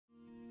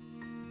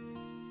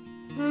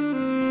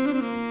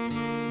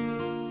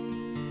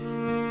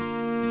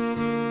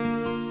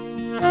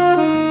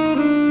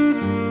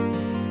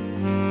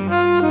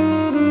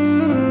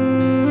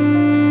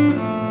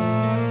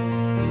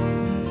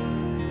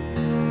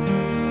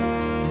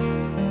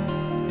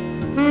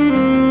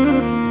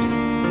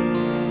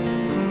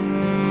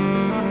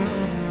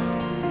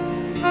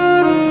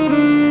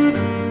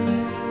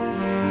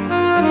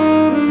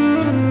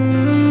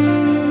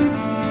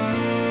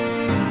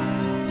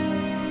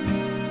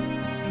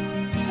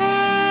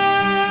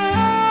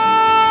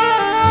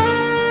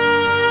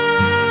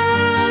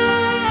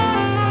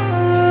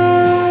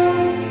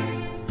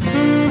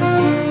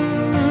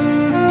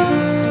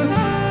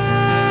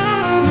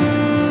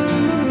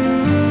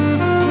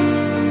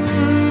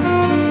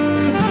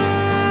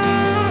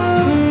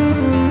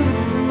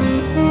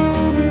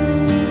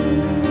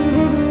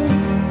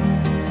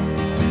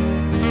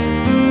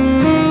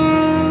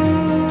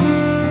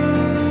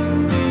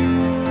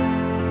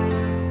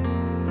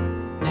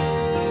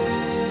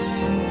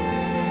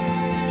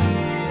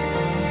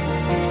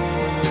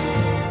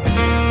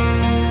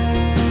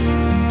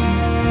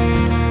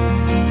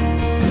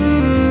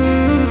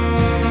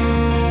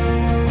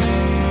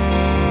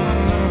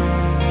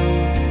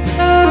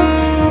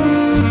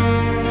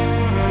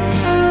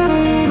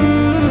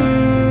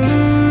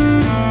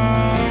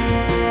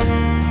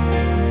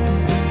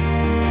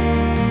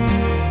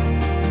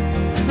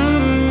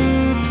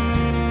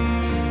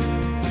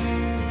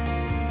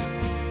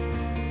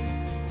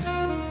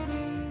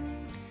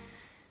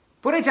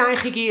Bore da i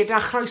chi gyd a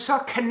chroeso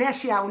cynnes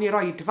iawn i'r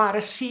oedfa ar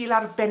y sul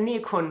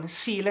arbennig hwn,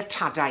 Sul Y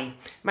Tadau.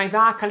 Mae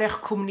dda cael eich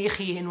cwmni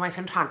chi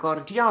unwaith yn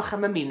rhagor. Diolch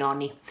am ymuno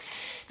ni.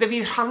 Fe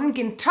fydd rhan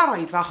gynta'r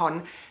oedfa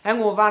hon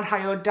yng ngofal rhai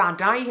o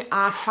dadau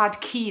a thad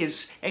cys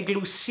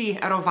eglwsi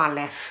yr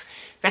ofalaeth.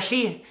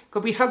 Felly,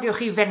 gobeithio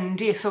gewch chi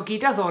fendith o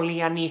gyd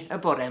addoli â ni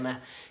y bore yma.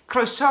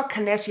 Croeso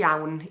cynnes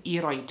iawn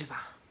i'r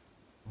oedfa.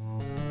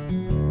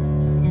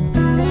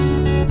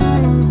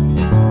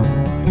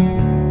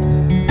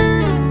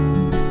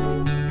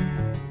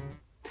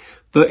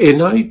 Fy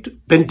enaid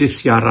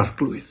bendithia'r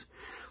arglwydd,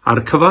 a'r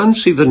cyfan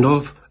sydd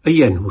ynof y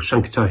enw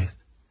sanctaidd.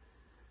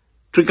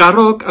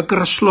 Trigarog a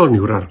graslon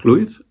yw'r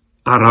arglwydd,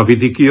 a'r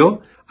afuddigio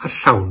a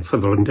llawn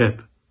ffyddlondeb.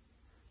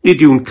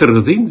 Nid yw'n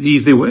cyrddin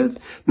ddiddiwedd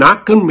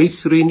nac yn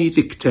meithrin i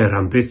ddicter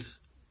am byth.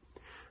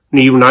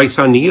 Ni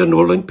wnaeth â ni yn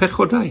ôl ein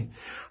pechodau,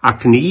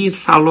 ac ni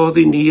llalodd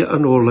i ni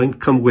yn ôl ein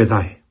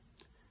cymweddau.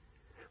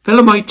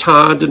 Fel y mae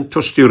tad yn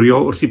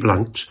tosturio wrth i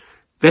blant,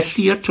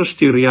 felly a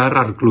tosturia'r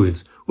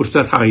arglwydd wrth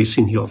y rhai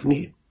sy'n hi ofni.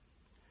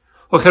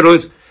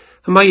 Oherwydd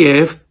y mae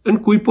ef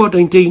yn gwybod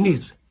ein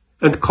deunydd,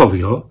 yn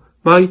cofio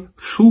mae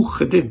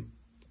llwch ydym.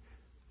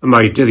 Y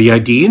mae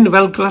dyddiau dyn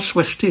fel glas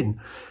welltyn,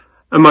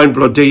 y mae'n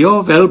blodeo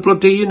fel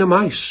blodeun y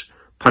maes,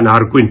 pan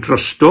ar gwynt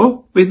rosto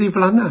fydd ei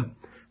flana,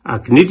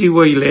 ac nid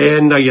yw ei le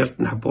na'i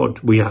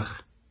adnabod mwyach.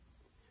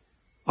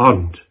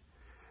 Ond,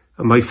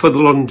 y mae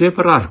ffyddlondeb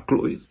yr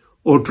arglwydd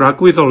o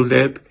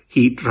dragwyddoldeb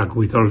hyd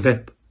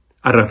dragwyddoldeb,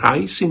 ar y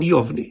rhai sy'n hi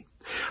ofni,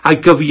 a'i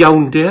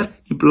gyfiawnder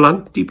i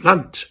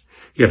blant,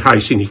 i'r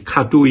rhai sy'n ei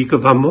cadw i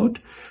gyfamod,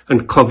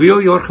 yn cofio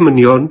i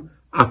orchmynion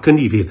ac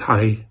yn ei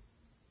ddyddhau.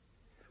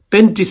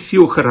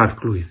 Bendithiwch yr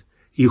arglwydd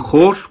i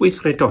holl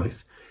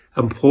weithredoedd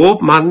ym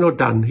mhob man o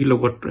dan i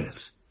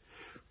lywodraeth.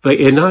 Fy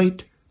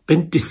enaid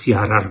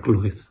bendithia'r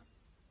arglwydd.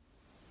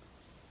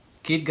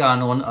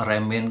 Gydganwn yr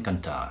emyn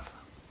gyntaf.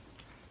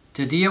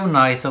 Dydy y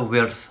wnaeth y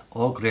wyrth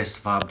o Grist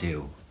fab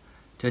Duw.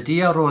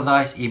 Dydy a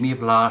roddais i mi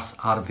flas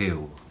ar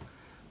fyw.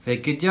 Fe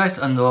gydiaeth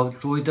ynof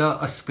drwy dy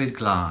ysbryd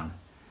glân.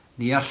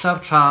 Ni allaf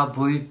tra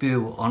bwyd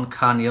byw ond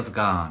canu'r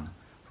gân.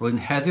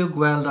 Rwy'n heddiw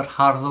gweld yr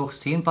harddwch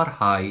sy'n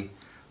barhau.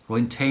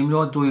 Rwy'n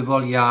teimlo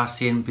dwyfol ia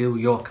sy'n byw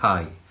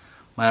iocau.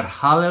 Mae'r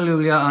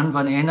halelulia yn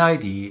fy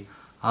enaid i,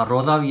 a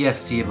roddaf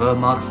Iesu fy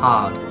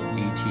marhad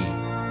i ti.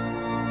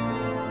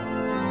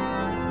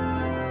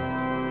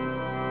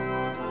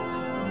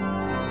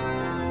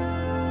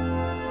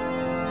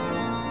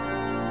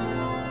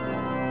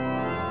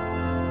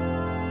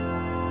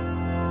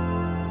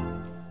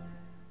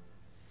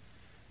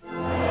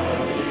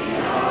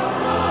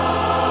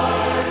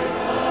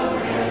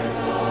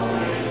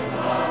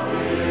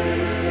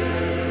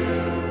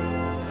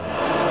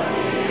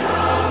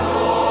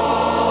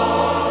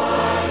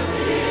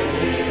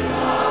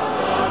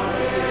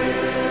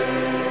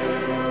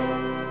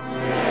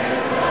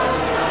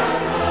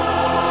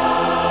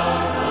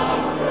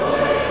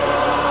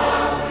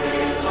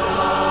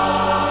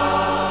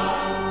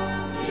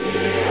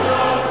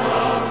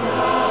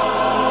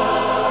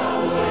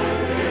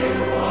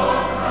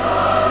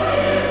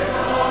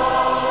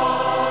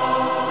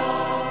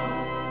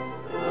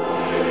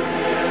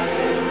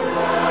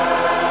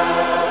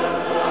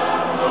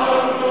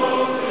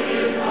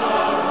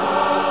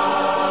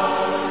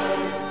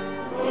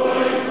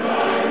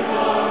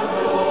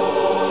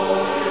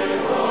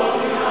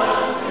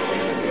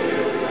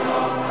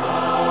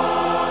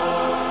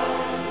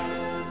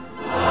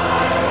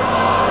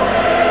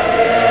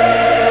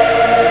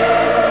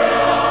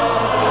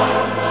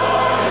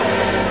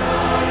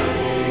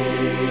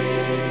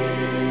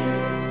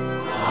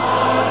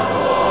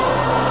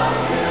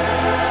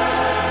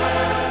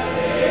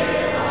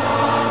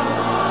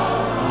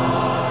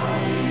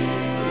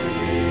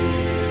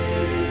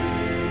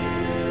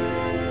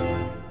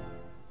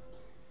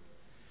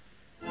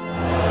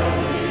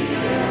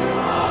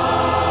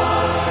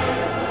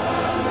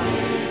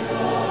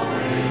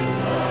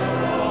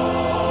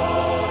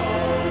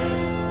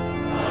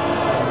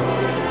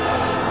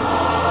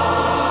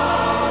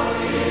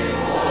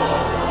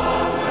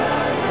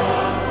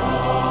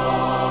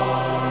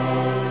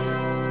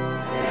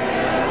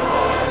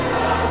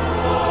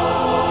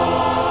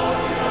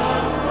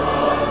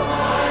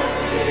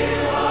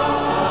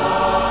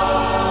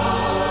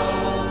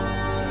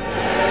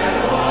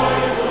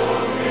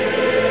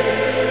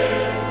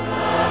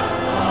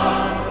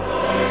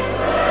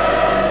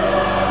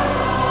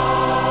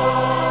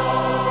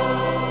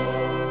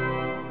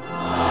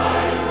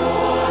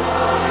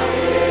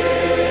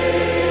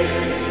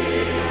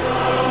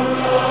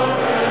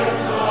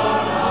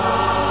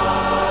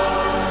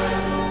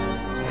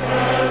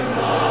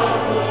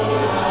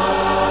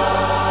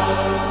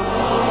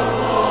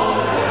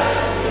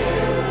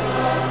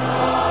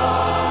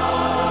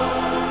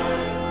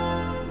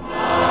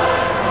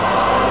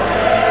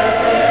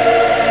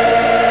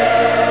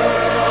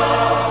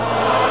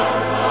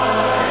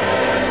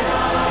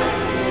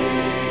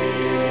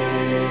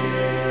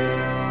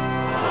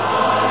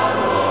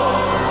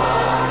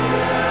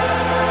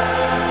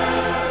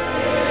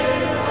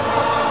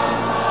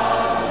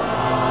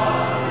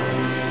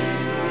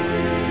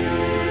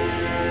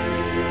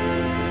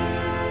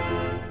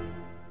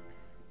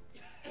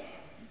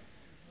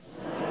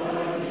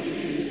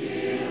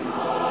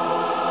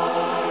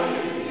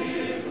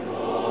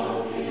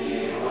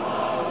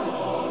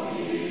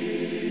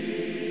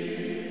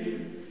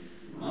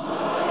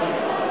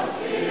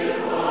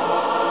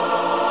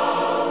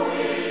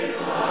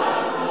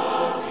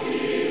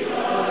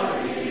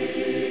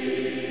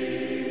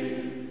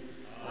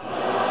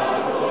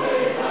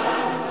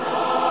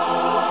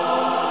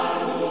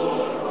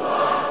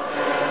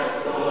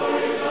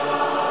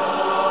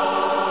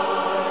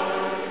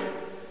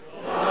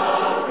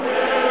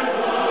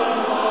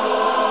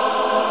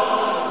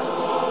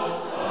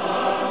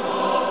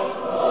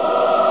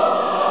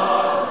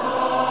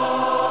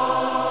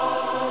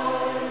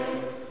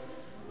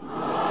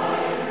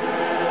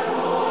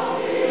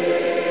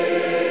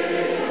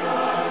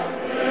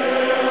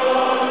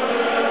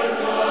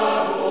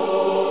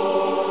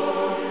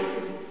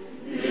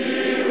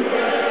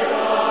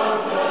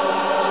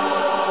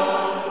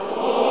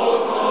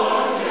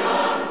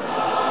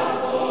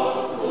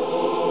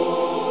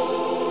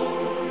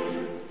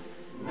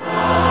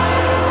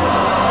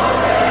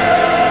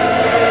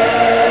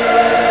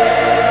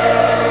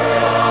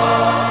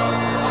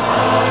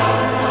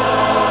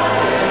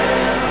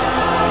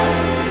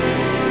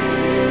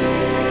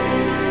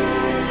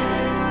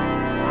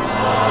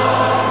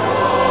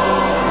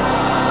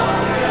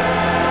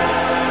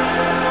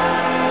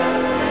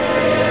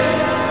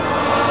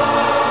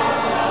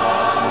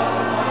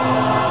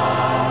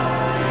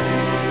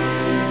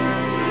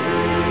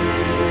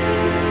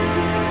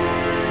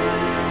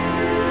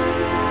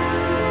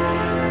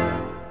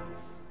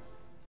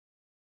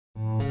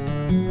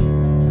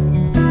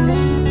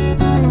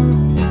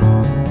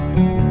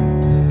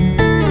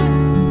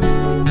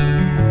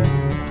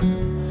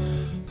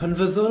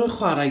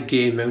 chwarae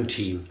gêm mewn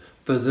tîm,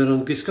 byddwn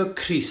nhw'n gwisgo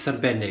crys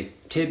arbennig,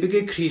 tebyg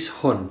eu crys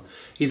hwn,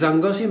 i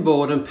ddangos i'n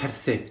bod yn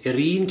perthyn i'r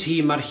un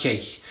tîm a'r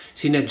lleill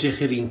sy'n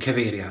edrych i'r un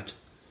cyfeiriad.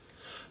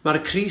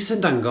 Mae'r crys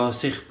yn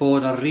dangos eich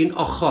bod ar un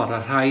ochr a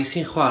rhai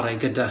sy'n chwarae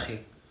gyda chi.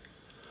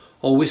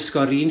 O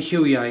wisgo'r un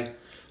lliwiau,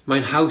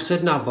 mae'n haws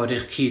adnabod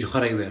eich cyd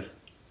chwaraewyr.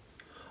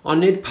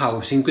 Ond nid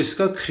pawb sy'n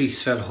gwisgo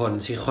crys fel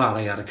hwn sy'n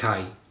chwarae ar y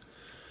cae.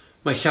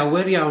 Mae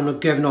llawer iawn o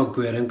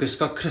gefnogwyr yn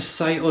gwisgo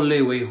crysau o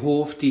liw eu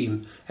hoff dîm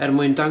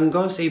mwyn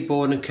dangos eu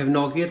bod yn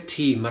cefnogi'r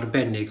tîm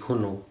arbennig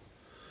hwnnw.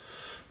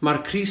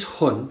 Mae'r crys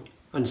hwn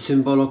yn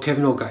symbol o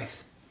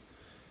cefnogaeth.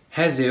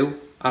 Heddiw,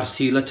 ar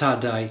Sul Y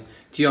Tadau,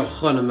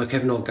 diolchon am y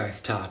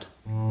cefnogaeth, tad.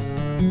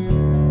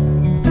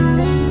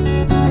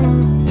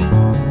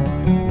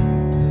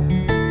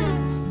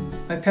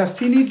 Mae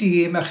perthyn i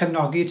dîm a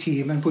chefnogi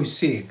tîm yn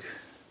bwysig.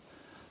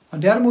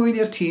 Ond mwyn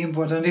i'r tîm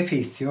fod yn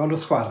effeithiol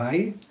wrth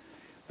chwarae,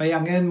 mae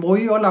angen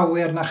mwy o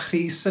lawer na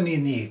chrys yn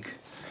unig.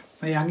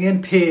 Mae angen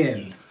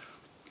pêl.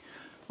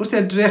 Wrth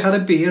edrych ar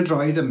y bêl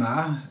droed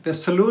yma, fe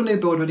sylwn ei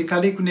bod wedi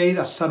cael ei gwneud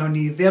allan o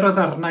nifer o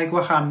ddarnau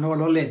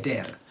gwahanol o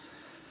leder.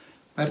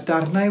 Mae'r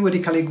darnau wedi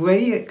cael ei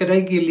gweu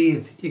gyda'i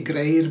gilydd i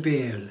greu'r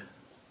bêl.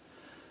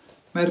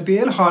 Mae'r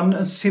bêl hon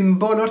yn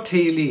symbol o'r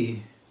teulu,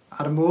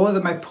 a'r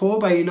modd y mae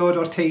pob aelod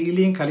o'r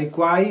teulu yn cael ei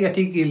gwau at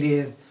ei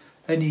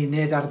gilydd yn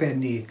uned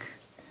arbennig.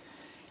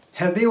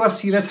 Heddiw ar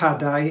Sul Y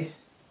Tadau,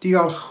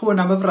 diolchwn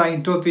am y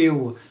fraint o fyw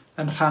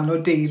yn rhan o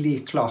deulu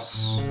clos.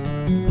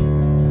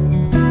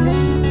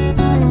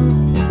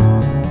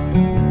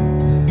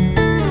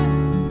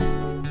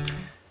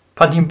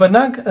 Pan dim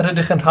bynnag yr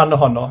ydych yn rhan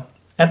ohono,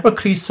 bod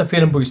crys a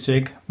ffeil yn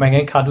bwysig, mae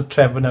angen cadw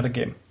trefn ar y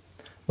gêm.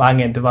 Mae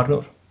angen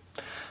dyfarnwr.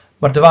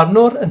 Mae'r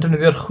dyfarnwr yn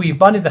defnyddio'r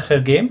chwiban i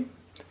ddechrau'r gêm,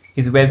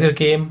 i ddiweddu'r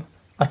gêm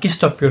ac i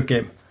stopio'r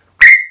gêm.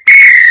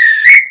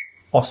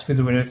 Os fydd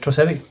rhywun yn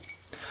troseddu.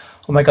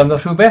 Ond mae ganddo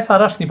rhywbeth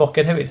arall yn ei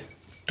boced hefyd.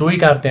 2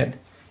 garden,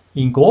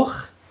 un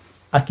goch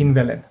ac un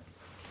felen.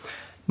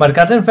 Mae'r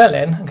garden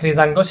felen yn cael ei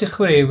ddangos i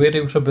chwaraewyr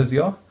i'w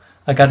rhybyddio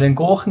a garden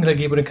goch yn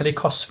golygu bod yn cael ei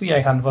cosbi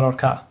a'i hanfon o'r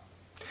ca.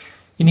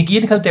 I ni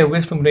gyd yn cael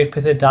dewis rhwng gwneud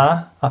pethau da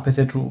a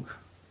pethau drwg.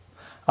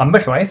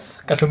 Ambell waith,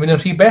 gallwn mynd yn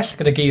rhy bell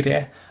gyda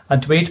geiriau a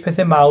dweud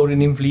pethau mawr i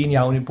ni'n flin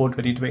iawn i bod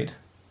wedi dweud.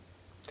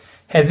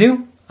 Heddiw,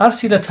 ar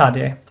Sul Y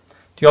Tadau,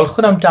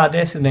 diolchwn am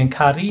dadau sydd yn ein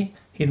caru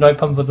hyd yn oed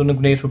pan fyddwn yn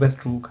gwneud rhywbeth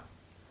drwg.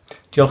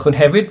 Diolchwn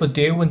hefyd bod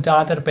Duw yn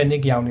dad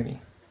arbennig iawn i ni.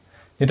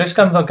 Nid oes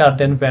ganddo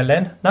garden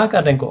felen na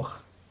garden goch.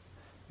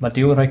 Mae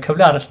Duw yn rhoi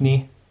cyfle arall ni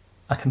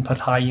ac yn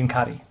parhau i'n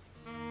caru.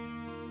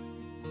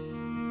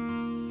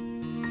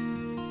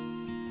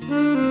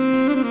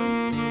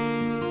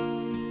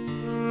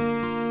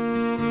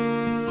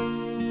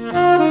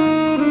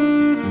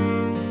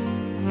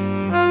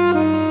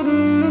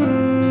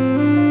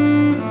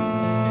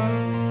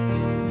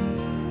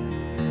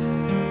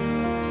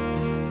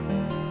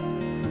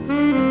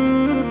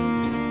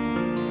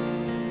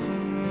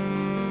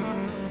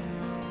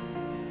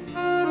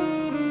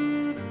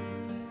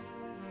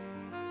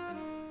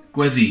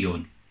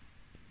 Gweddiwn.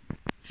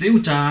 Dduw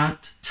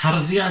dad,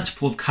 tarddiad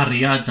pob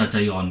cariad a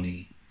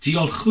daioni,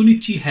 diolchwn i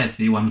ti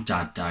heddiw am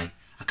dadau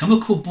ac am y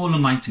cwbl y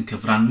maent yn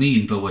cyfrannu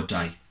i'n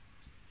bywydau.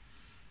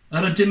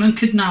 Yr ydym yn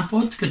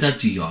cydnabod gyda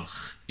diolch,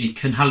 eu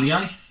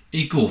cynhaliaeth,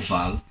 eu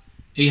gofal,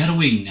 eu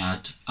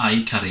harweiniad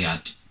a'i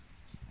cariad.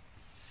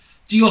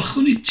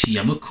 Diolchwn i ti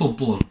am y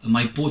cwbl y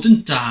mae bod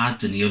yn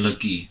dad yn ei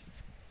olygu.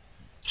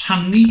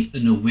 Rhannu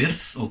yn y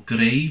wyrth o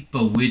greu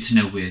bywyd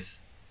newydd.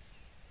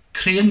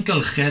 Creu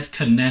amgylchedd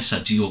cynnes a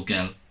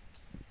diogel.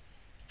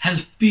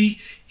 Helpu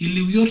i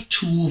liwio'r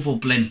twf o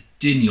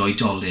blentyn i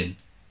oedolyn.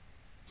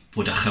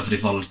 Bod â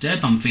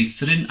chyfrifoldeb am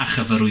feithrin a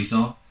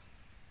chyfarwyddo.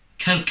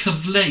 Cael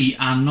cyfle i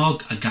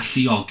annog a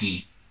galluogi.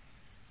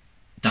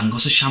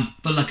 Dangos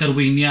esiampl ac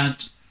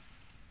arweiniad.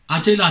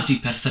 Adeiladu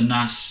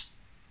perthynas.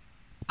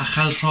 A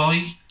chael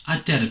rhoi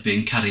a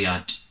derbyn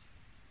cariad.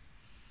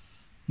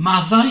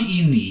 Maddau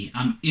i ni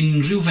am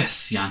unrhyw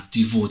fethiant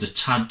i fod y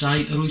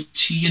tadau yr wyt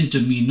ti yn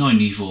dymuno i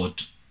ni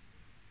fod.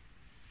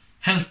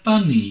 Helpa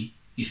ni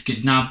i'th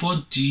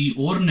gydnabod di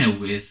o'r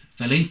newydd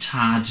fel ein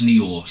tad ni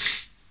oll.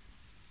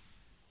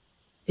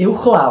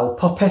 Uwch law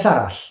popeth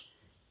arall,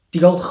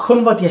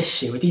 diolchwn fod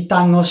Iesu wedi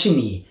dangos i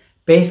ni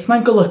beth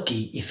mae'n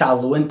golygu i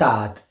dhalw yn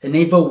dad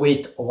yn ei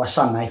fywyd o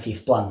wasanaeth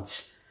i'th blant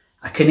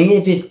ac yn ei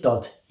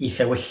efuddod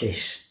i'th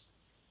ewyllus.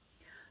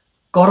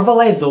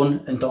 Gorfoleddwn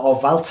yn dy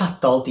ofal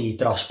tadol di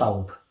dros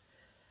bawb,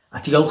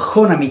 a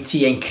diolchwn am i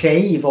ti ein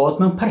creu i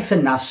fod mewn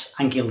perthynas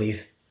a'n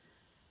gilydd,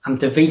 am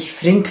dy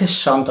feithrin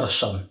cyson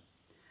drosom,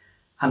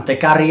 am dy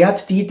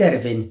gariad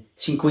di-derfyn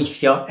sy'n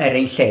gweithio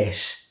ein lles,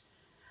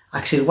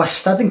 ac sydd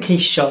wastad yn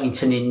ceisio ein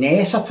tynnu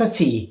nes at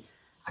ti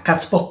ac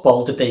at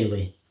bobl dy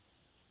deulu,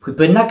 pwy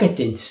bynnag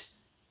ydynt,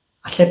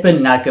 a lle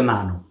bynnag y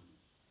maen nhw.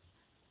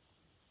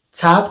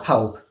 Tad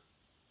pawb,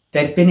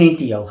 derbyn ein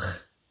diolch,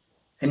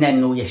 yn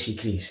enw Iesu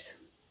Grist.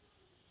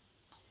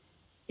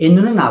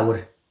 Unwn yn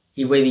awr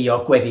i weddio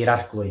gweddi'r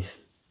arglwydd.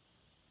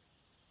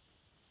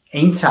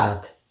 Ein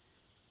tad,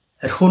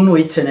 yr hwn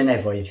wyt yn y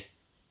nefoedd,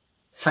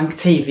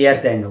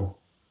 sancteiddiau'r denw,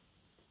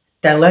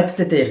 Deled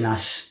dy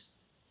deyrnas,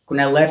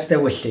 gwneler dy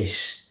wyllus,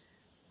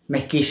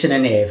 megis yn y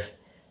nef,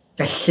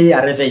 felly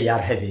ar y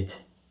ddeiar hefyd.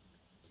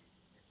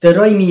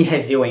 Dyro i ni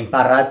heddiw ein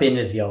bara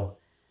beunyddiol,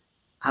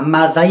 a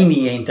maddau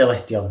ni ein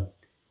dyledion,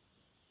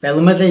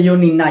 fel y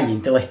maddeuwn innau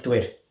ein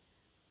dyledwyr,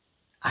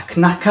 ac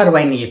nac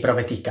arwain ni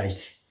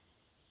brofedigaeth,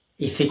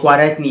 eithi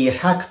gwared ni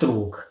rhag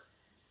drwg,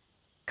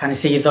 can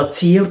is eiddo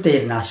tir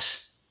deyrnas,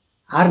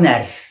 a'r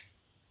nerth,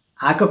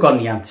 a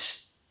gogoniant,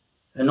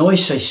 yn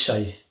oes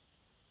oesoedd.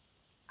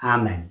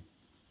 Amen.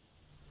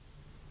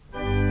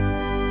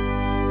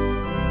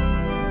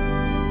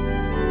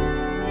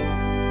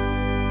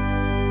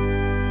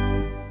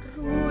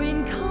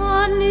 Rwy'n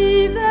canu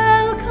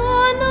fel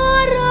can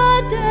ar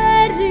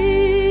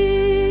aderyn,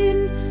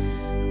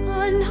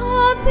 yn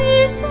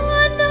hapus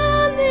yn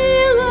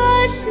ymyl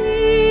y llu,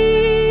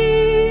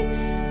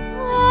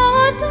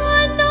 a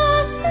dyna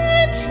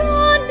sy'n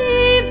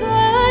lloni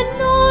fy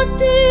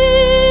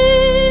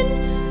nodyn,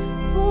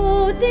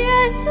 fod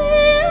Iesu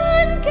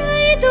yn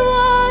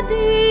geidwad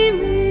i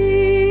mi.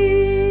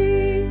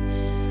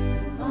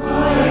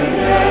 Mae'r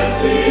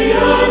Iesu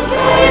yn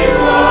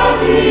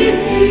geidwad i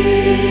mi.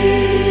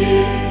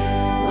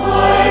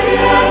 Mae'r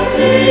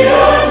Iesu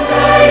yn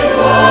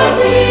geidwad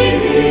i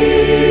mi.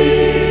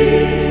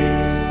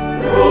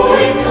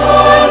 Rwy'n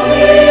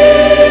canu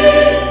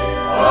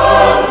o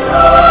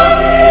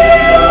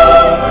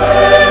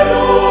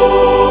feddwl,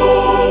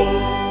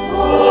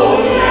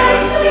 fod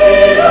Iesu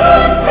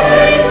yn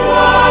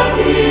geidwad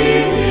i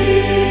mi.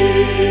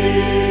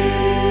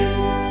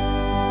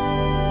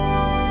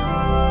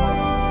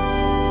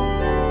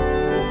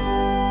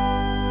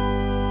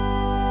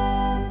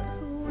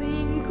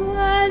 Rwy'n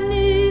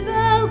gwenu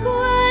fel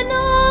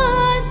gwena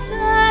y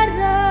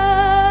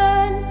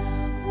seren,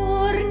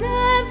 o'r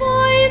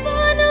nefoedd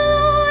yn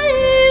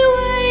loyw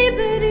ei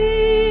bri,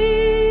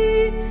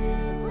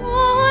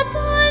 a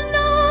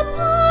dyna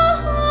pa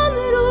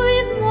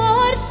hamrwydd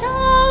mor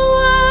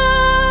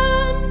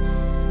llawen,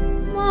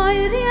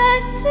 mae'r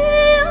Iesu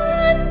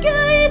yn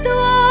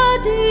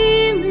geidwad i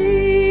mi.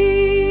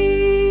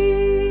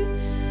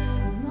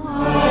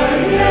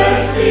 Mae'r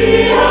Iesu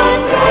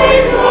yn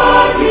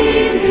geidwad i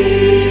mi.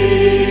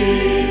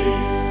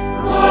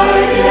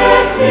 Mae'r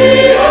Iesu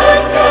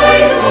yn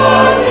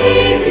geidwad i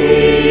mi.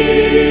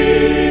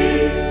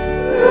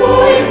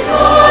 Rwy'n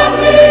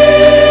canu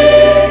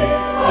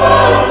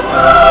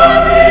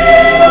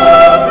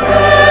o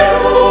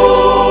feddwl,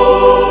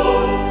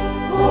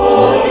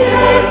 fod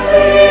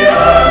Iesu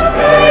yn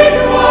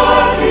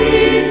geidwad i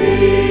mi.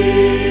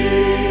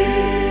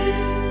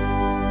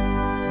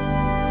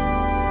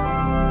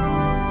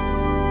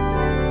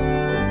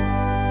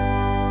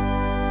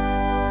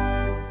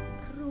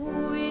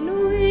 Rwy'n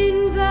wyn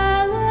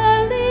fel y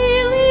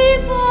lili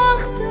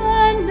fach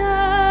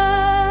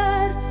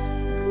dyner,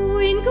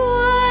 rwy'n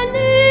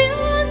gwenu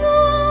yng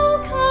ngol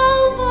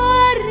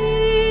Calfari,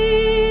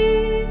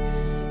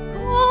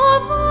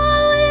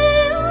 gofalu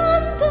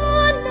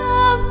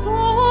amdanaf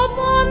bob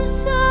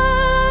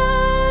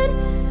amser,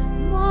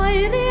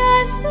 mae'r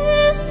Iesu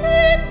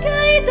sy'n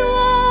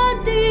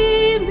geidwad i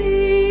mi.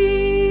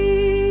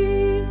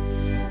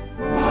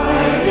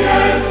 Mae'r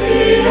Iesu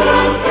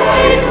yn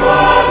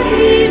geidwad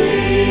i mi.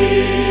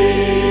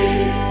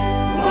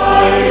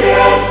 Mae'r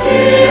Iesu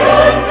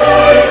yn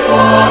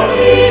geidwad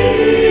i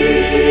mi.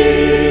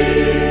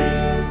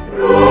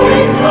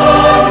 Rwy'n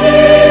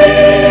canu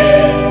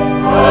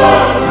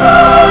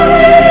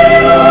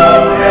o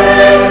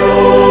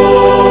feddwl,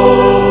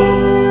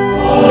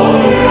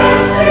 fod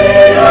Iesu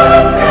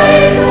yn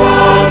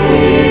geidwad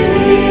i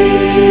mi.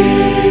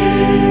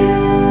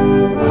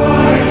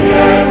 Mae'r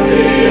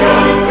Iesu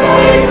yn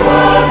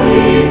geidwad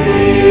i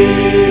mi.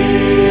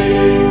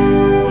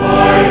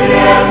 Mae'r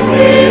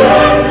Iesu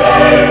yn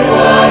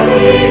geidwad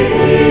i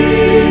mi.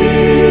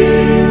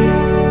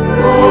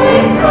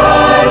 Rwy'n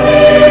canu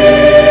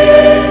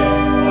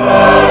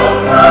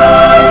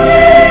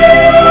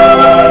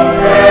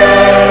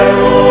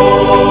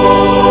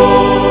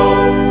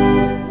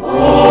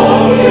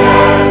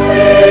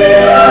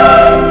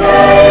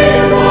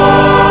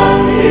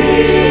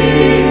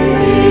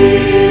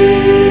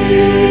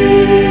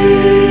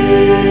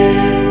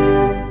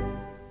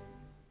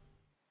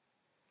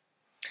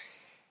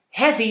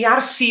Heddi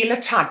ar Sul Y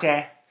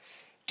Tadau,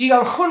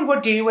 diolchwn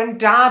fod Duw yn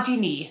dad i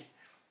ni,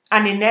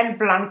 a'n unen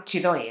blant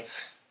iddo ef.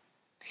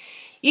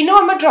 Un o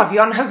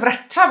ymadroddion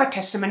hyfrytaf y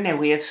Testament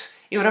Newydd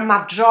yw'r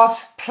ymadrodd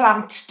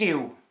plant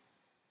Duw.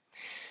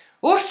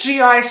 Wrth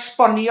drio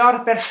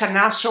esbonio'r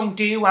berthynas rhwng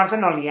Duw a'r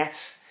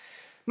ddynoliaeth,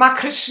 mae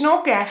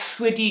Cristnogaeth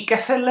wedi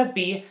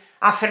gethelybu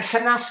a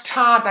pherthynas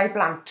tad a'i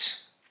blant.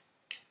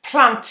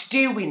 Plant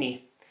Duw i ni.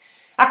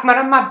 Ac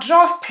mae'r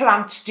ymadrodd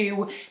plant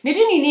Duw nid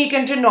yn unig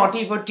yn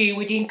dynodi fod Duw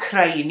wedi'n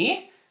creu ni,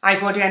 a'i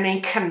fod e'n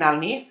ein cynnal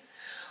ni,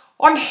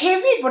 ond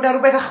hefyd fod yna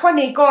rhywbeth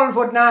ychwanegol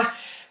fod na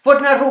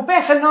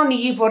rhywbeth yno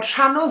ni, fod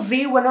rhan o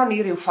Dduw yno ni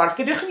rhyw ffordd.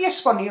 Gydwch chi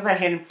esbonio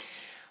fel hyn.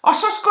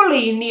 Os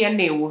goleuni yn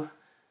niw,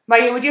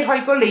 mae wedi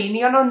rhoi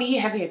goleuni yno ni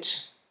hefyd.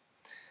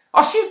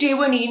 Os yw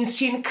Duw yn un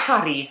sy'n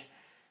caru,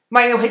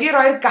 Mae e wedi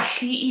rhoi'r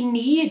gallu i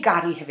ni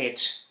garu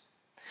hefyd.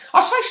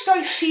 Os oes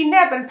doedd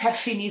llineb yn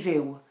perthyn i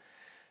Dduw,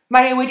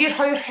 mae e wedi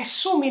rhoi'r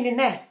rheswm i'n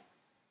unne.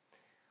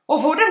 O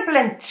fod yn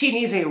blentyn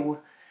i Dduw,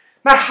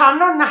 mae'r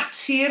rhan o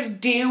natur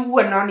Duw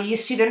yno ni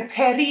sydd yn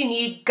peri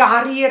ni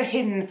garu'r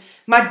hyn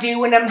mae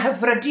Duw yn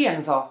ymhyfrydu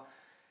ynddo,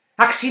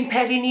 ac sy'n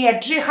peri ni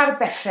edrych ar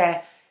bethau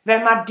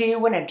fel mae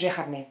Duw yn edrych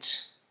arnynt.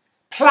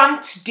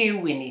 Plant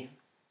Duw i ni.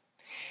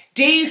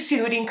 Duw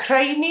sydd wedi'n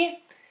creu ni,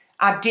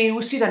 a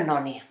Duw sydd yno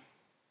ni.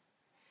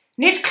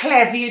 Nid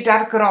clefyd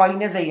ar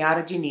groen y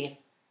ddeiar ydy ni.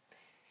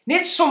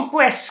 Nid swmp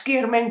o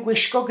esgyr mewn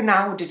gwisgo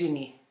gnawd ydy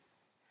ni.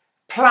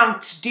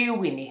 Plant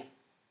Duw i ni.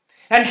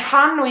 Yn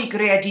rhan o'i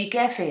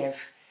greadigaeth ef,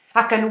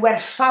 ac yn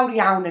werthfawr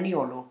iawn yn ei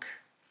olwg.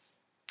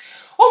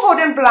 O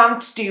fod yn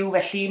blant Duw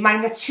felly,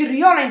 mae'n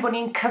naturiol ein bod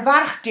ni'n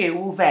cyfarch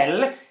Duw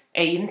fel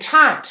ein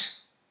tad.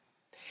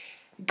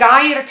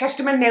 Gair y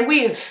Testament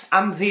Newydd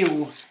am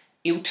Dduw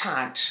yw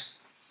tad.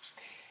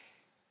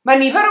 Mae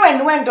nifer o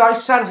enwau'n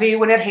does ar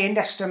Dduw yn yr Hen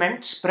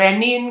Testament,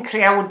 brenin,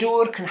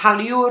 creawdwr,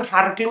 cynhaliwr,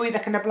 arglwydd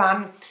ac yn y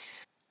blaen.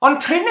 Ond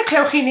pryn y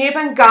clewch chi neb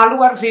yn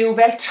galw ar Dduw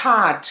fel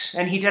tad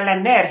yn hyd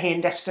elennau'r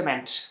Hen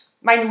Testament.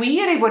 Mae'n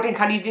wir ei fod yn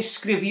cael ei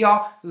ddisgrifio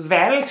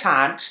fel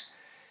tad.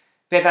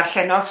 Fe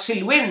ddarllenodd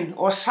Silwyn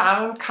o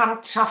Salm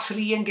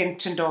 103 yn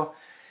gynt yn do.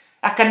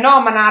 Ac yno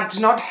mae'n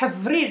adnod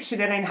hyfryd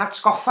sydd yn ein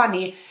hatgoffa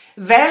ni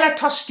fel y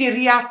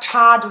tosturia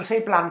tad wrth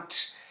ei blant.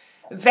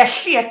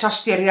 Felly y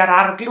tosturia'r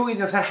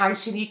arglwydd wrth yr rhai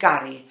sy'n ei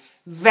garu,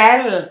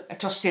 fel y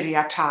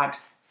tosturia tad,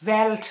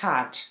 fel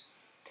tad.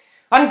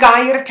 Ond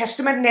gair y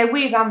Testament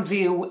Newydd am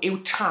Dduw yw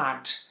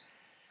tad,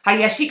 a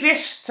Iesu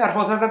Grist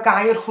arhoddodd y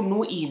gair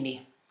hwnnw i ni.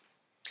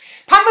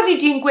 Pan fyddi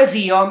di'n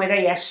gweddio,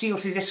 meddai Iesu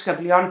wrth ei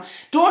ddisgyblion,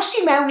 dos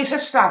i mewn i'th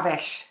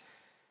ystafell,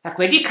 ac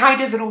wedi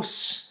cael y ddrws,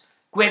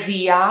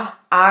 gweddia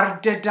ar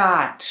dy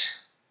dad.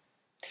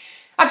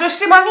 A does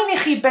dim angen i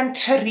chi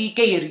bentyrru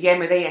geiriau,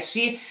 meddai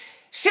Iesu,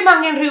 sim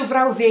angen rhyw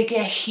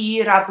frawddegau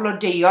hir a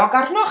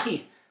blodeuog arnoch chi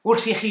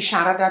wrth i chi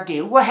siarad â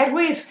Duw,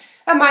 oherwydd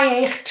y mae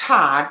eich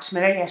tad,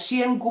 meddai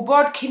Iesu, yn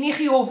gwybod cyn i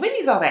chi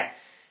ofyn iddo fe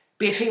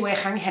beth yw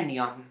eich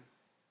anghenion.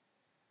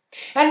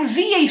 Yn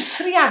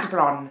ddieithriad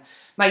bron,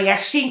 mae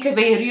Iesu'n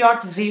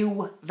cyfeiriod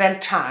Dduw fel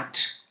tad.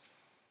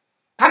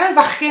 Pan yn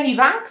fachgen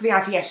ifanc, fe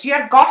ath Iesu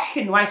ar goll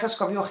unwaith, os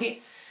cofiwch chi,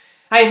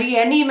 a'i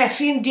rieni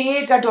methu'n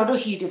deg a dod o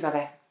hyd iddo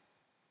fe.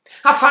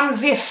 A phan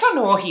ddethon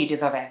nhw o hyd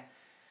iddo fe,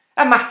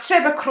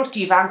 ymateb y crwt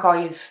ifanc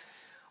oedd,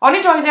 ond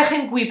nid oeddech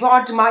yn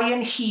gwybod mae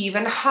yn hif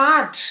yn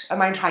had y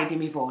mae'n rhaid i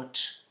mi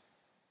fod.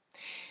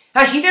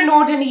 A hyd yn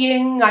oed yn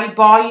ieng a'i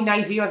boi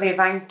na'i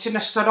ddioddefaint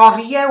yn ystod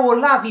oriau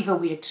olaf i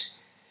fywyd,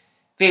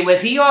 fe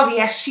weddiodd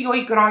Iesu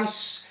o'i groes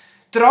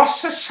dros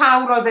y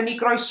sawr oedd yn ei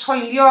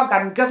groeshoelio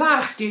gan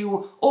gyfarch Duw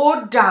o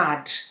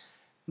dad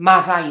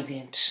maddau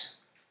iddynt.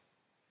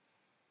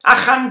 A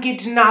chan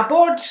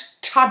gydnabod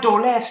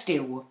tadolaeth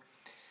Duw,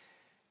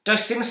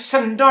 does dim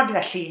syndod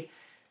felly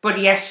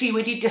bod Iesu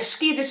wedi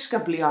dysgu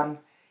ddisgyblion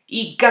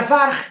i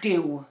gyfarch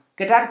Duw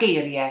gyda'r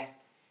geiriau,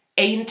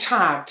 ein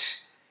tad,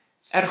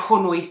 yr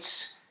hwnnwyt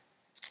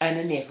yn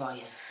y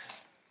nefoedd.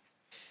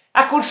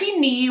 Ac wrth i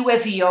ni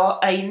weddio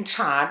ein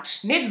tad,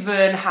 nid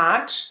fy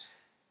nhad,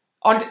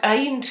 ond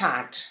ein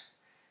tad,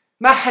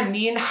 mae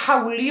hynny'n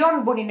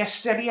hawlion bod ni'n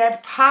ystyried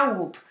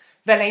pawb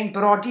fel ein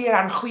brodyr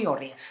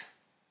anchwiorydd.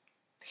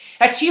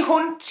 Y tu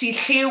hwnt i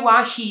lliw a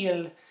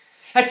hil,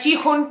 y tu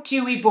hwnt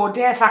i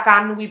wybodaeth ac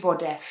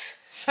anwybodaeth,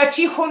 y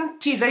tu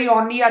hwnt i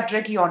ddeioni a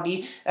dregioni,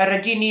 yr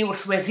ydy ni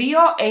wrth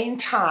weddio ein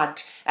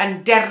tad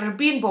yn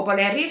derbyn bobl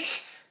eraill,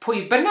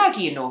 pwy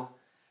bynnag un nhw,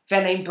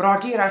 fel ein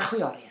brodyr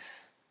anchwiorydd.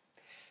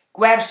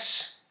 Gwers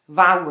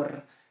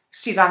fawr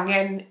sydd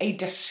angen ei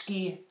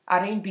dysgu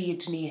ar ein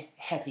byd ni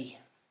heddi.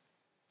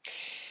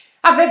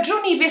 A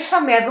fedrwn ni fyth a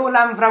meddwl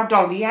am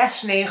frawdoliaeth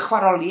neu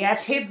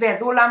chwaroliaeth heb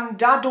feddwl am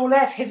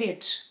dadolaeth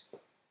hefyd.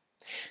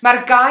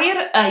 Mae'r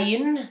gair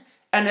ein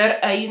yn yr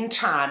ein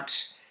tad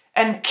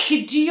yn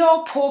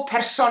cudio pob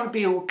person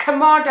byw,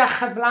 cymod a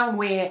chyflawn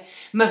we,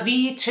 my fi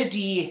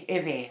tydi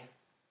e fe.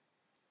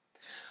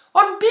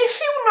 Ond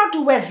beth yw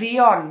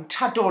nodweddion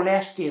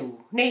tadolaeth Duw?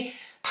 Neu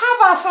pa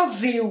fath o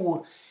Dduw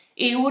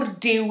yw'r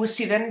Duw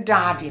sydd yn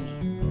dad i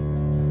ni?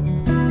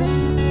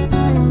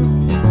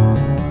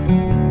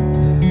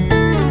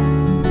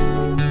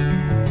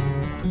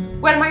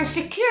 Wel, mae'n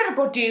sicr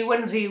bod Duw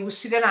yn Dduw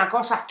sydd yn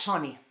agos ato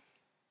ni.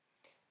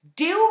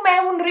 Duw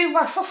mewn rhyw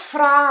fath o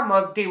ffram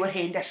oedd Duw yr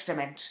Hen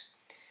Testament.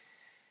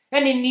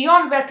 Yn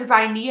union fel pe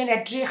bai ni yn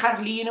edrych ar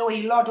lun o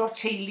aelod o'r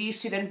teulu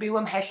sydd yn byw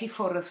ymhell i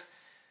ffwrdd.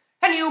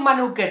 Hynny yw maen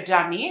nhw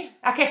gyda ni,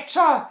 ac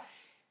eto,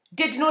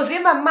 dydyn nhw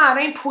ddim yma ar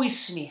ein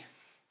pwys ni.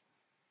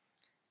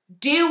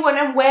 Duw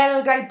yn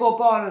ymweld â'i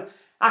bobl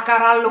ac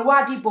ar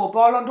alwad i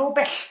bobl, ond o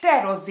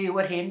bellter o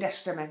Dduw yr Hen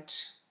Testament.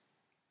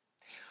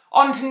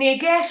 Ond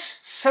neges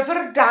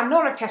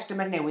syfrdanol y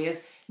Testament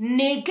Newydd,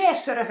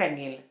 neges yr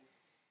Efengil,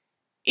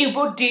 yw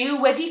bod Duw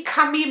wedi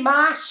camu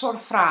mas o'r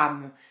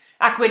ffram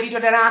ac wedi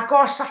dod yn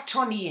agos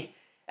ato ni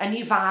yn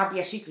ei fab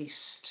Iesu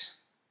Grist.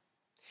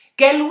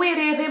 Gelwir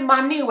ef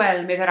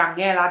Emmanuel, medda'r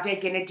angel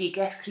adeg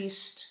genedigaeth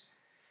Crist.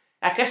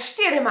 Ac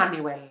ystyr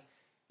Emmanuel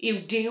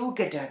yw Duw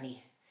gyda ni.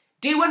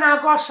 Duw yn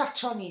agos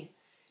ato ni.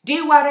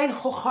 Duw ar ein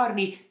hwchor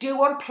ni.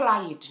 Duw o'n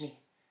plaid ni.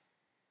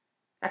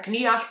 Ac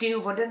ni all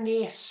Duw fod yn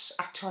nes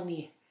ato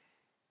ni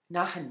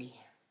na hynny.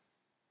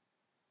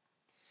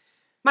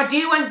 Mae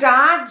Duw yn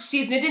dad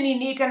sydd nid yn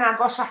unig yn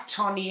agos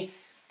ato ni,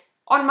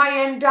 ond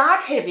mae e'n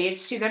dad hefyd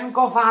sydd yn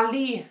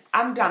gofalu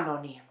amdano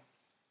ni.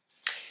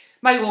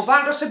 Mae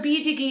ofal dros y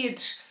byd i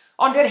gyd,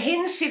 ond yr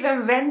hyn sydd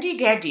yn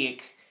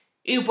fendigedig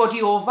yw bod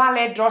i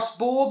ofal dros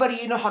bob yr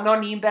un ohono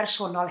ni'n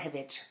bersonol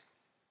hefyd.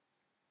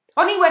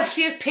 Ond i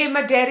werthu'r 5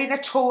 aderyn y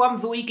to am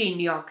 2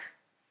 geiniog.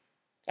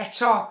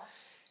 Eto,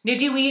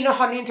 nid yw un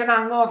ohonynt yn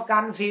angof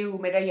gan Dduw,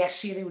 meddai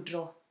Iesu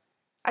rywdro.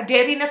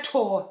 Aderyn y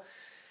to,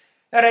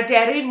 yr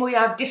aderyn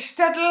mwyaf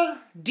distadl,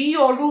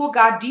 diolwg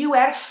a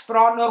diwerth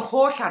bron o'r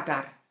holl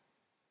adar.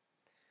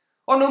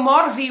 Ond nhw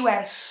mor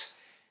ddiwerth,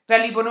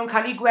 fel i bod nhw'n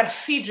cael eu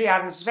gwerthu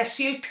drians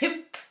fesul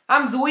 5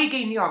 am 2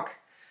 geiniog.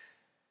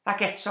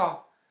 Ac eto,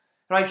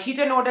 roedd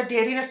hyd yn oed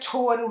aderyn y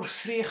to yn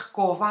wrthrych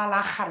gofal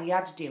a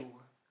chariad Duw.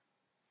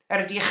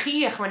 Yr ydych chi,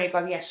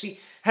 ychwanegodd Iesu,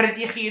 yr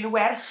ydych chi yn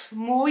werth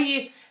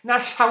mwy na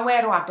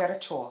llawer o adar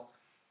y to.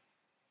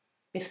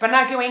 Beth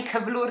bynnag yw ein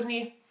cyflwr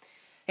ni,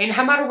 ein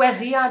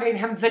hymarweddiad, ein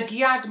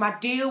hymddygiad, mae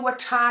Duw y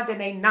Tad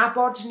yn ein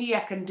nabod ni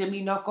ac yn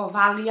dymuno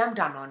gofalu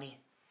amdano ni.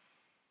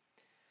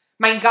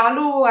 Mae'n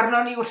galw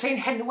arno ni wrth ein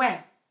henwe,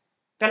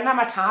 fel na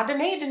mae Tad yn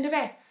neud, ynddo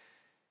fe?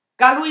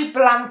 Galw i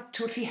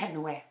blant wrth ei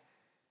henwe,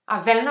 a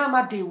fel na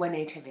mae Duw yn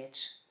neud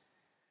hefyd.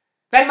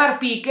 Fel mae'r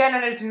bigen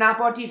yn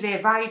adnabod i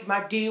ddefaid,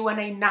 mae Duw yn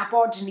ei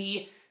nabod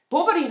ni,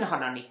 bob yr un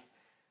ohono ni,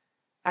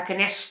 ac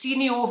yn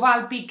estyn i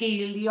ofal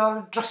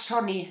bugeiliol droso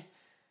ni,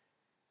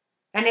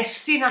 yn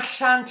estyn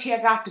allan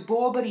tuag at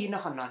bob yr un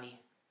ohono ni,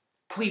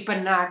 pwy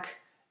bynnag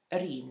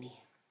yr un ni.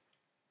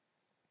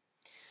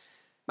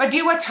 Mae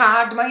Duw y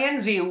Tad, mae e'n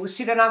Dduw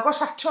sydd yn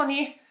agos ato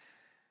ni,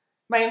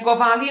 mae e'n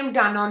gofalu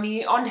amdano ni,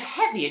 ond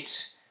hefyd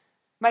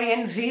mae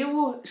e'n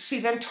Dduw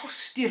sydd yn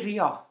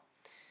tosturio.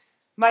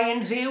 Mae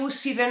e'n Dduw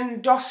sydd yn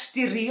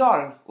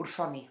dosturiol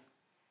wrtho ni.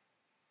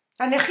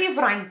 A nech chi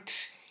fraint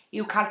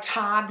yw cael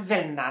tad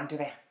fel yna, ynddo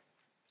fe.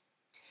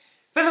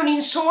 Fyddwn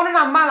ni'n sôn yn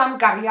aml am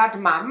gariad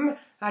mam,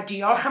 a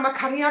diolch am y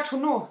cariad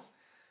hwnnw.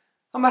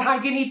 Ond mae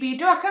rhaid i ni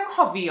bido ac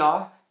anghofio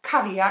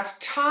cariad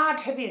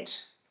tad hefyd.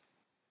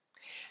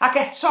 Ac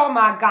eto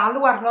mae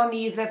galw arno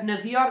ni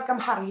ddefnyddio'r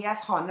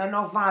gymhariaeth hon yn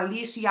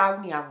ofalus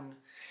iawn iawn.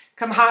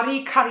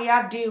 Cymharu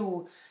cariad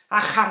Duw a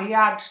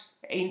chariad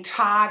ein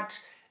tad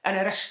yn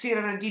yr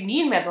ystyr yr ydyn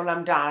ni'n meddwl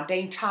am dad,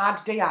 ein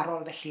tad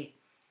deiarol felly.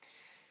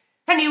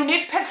 Hynny yw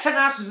nid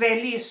perthynas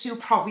felys yw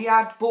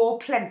profiad bob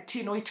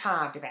plentyn o'i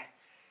tad fe.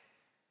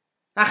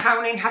 A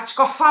chawn ein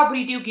hatgoffa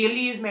bryd i'w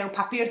gilydd mewn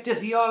papur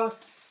dyddiol,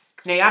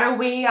 neu ar y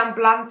we am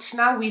blant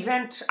na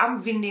wyddent am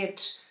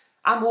funud,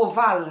 am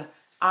ofal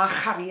a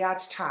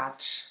chariad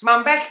tad. Mae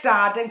ambell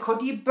dad yn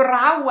codi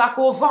braw ac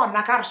ofon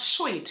ac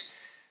arswyd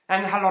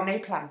yng nghalonnau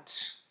plant.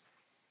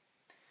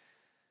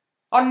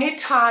 Ond nid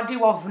tad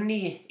yw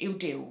ofni yw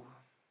Duw.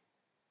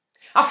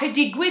 A phe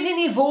digwydd i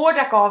ni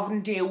fod ac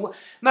ofn Duw,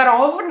 mae'r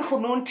ofn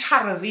hwnnw'n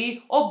tarddu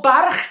o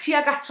barch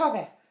tuag ato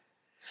fe.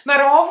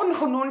 Mae'r ofn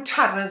hwnnw'n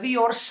tarddu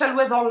o'r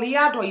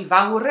sylweddoliad o'i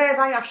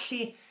fawredd a'i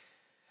allu,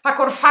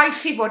 ac o'r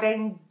ffaith i fod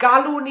e'n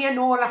galw ni yn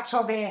ôl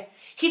ato fe,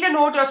 hyd yn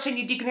oed os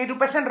ni wedi gwneud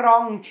rhywbeth yn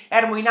wrong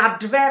mwyn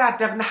adfer a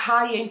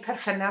dyfnhau ein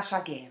perthynas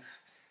ag ef.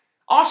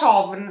 Os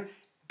ofn,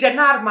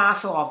 dyna'r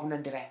math o ofn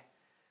ynddo fe.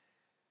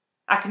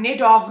 Ac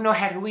nid ofn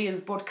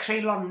oherwydd bod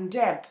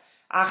creulondeb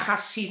a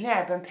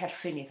chasineb yn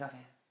perthyn iddo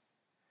fe.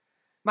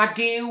 Mae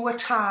Duw y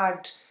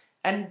Tad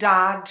yn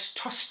dad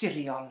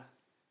tosturiol.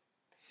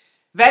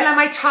 Fel y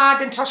mae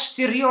Tad yn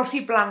tosturio wrth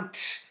i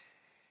blant,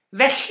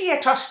 felly y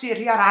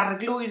tosturio'r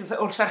arglwydd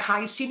wrth yr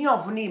rhai sy'n ei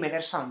ofni,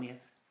 medde'r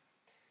Salmydd.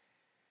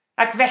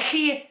 Ac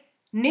felly,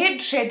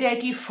 nid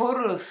rhedeg i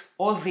ffwrdd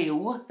o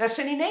Dduw fel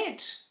sy'n ei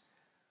wneud,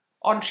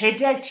 ond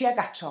rhedeg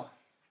tuag ato.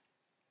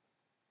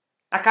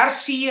 Ac ar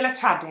Sul y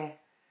Tadau,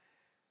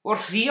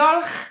 wrth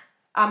ddiolch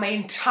am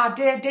ein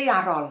tadau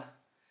deiarol,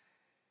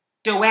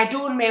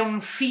 dywedwn mewn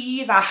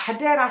ffydd a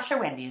hyder a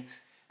llawenydd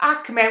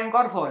ac mewn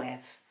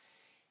gorfoledd,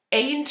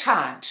 ein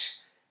tad,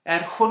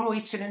 yr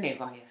hwnnwyt yn y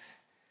nefoedd.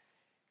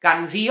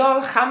 Gan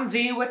ddiolch am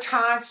Dduw y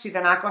Tad sydd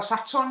yn agos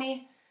ato ni,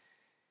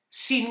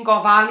 sy'n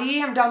gofalu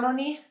amdano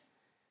ni,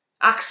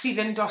 ac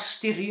sydd yn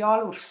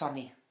dosturiol wrtho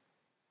ni.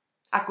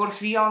 Ac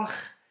wrth ddiolch,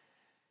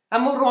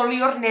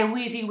 ymwroliwr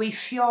newydd i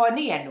weithio yn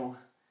ei enw,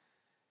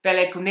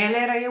 fel y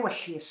gwneler ei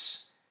ewyllus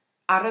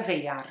ar y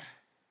ddeiar,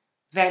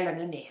 fel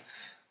yn y nef.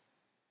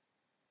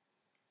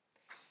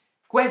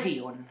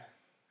 Gweddiwn.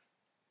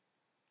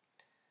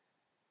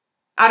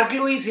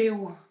 Arglwydd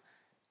Dduw,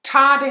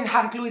 tad ein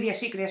harglwydd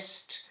Iesu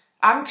Grist,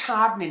 a'n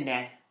tad ninne.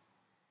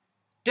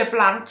 Dy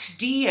blant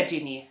di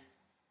ydy ni.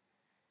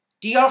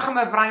 Diolch am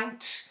y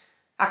fraint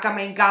ac am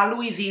ein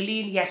galw i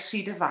ddilyn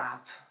Iesu dy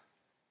fab.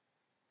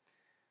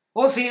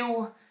 O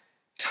Dduw,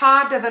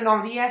 tad y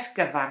ddynoliaeth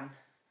gyfan.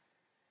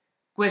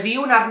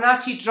 Gweddiwn arna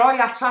ti droi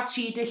ata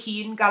ti dy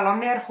hun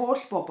galonau'r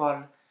holl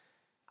bobl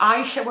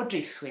a'i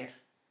llywodraethwyr.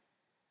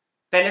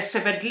 Ben y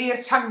sefydlu'r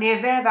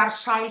tangnefedd ar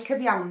sail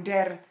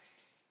cyfiawnder,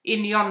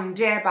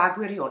 uniondeb a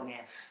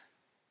gwirionedd.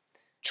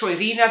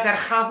 Trwy'r un a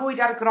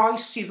dderchafwyd ar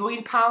groes i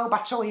ddwyn pawb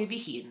ato ef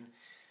ei hun,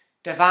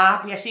 dy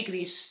fab Iesu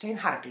Grist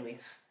ein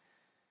harglwydd.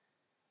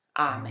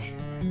 Amen.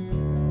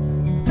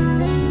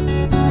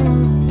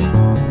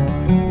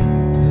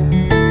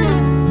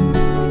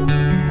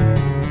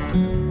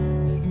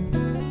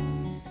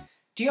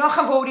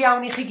 Diolch yn fawr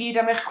iawn i chi gyd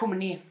am eich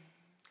cwmni.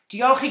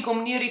 Diolch i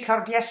gwmni'r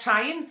recordiau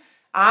sain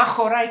a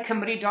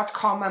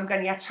choraicymru.com am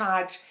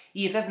ganiatad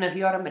i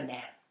ddefnyddio'r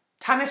ymynau.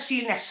 Tan y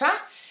Sul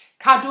nesaf,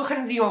 cadwch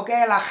yn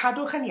ddiogel a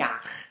chadwch yn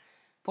iach,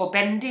 po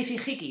bendith i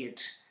chi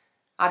gyd,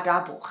 a da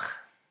bwch.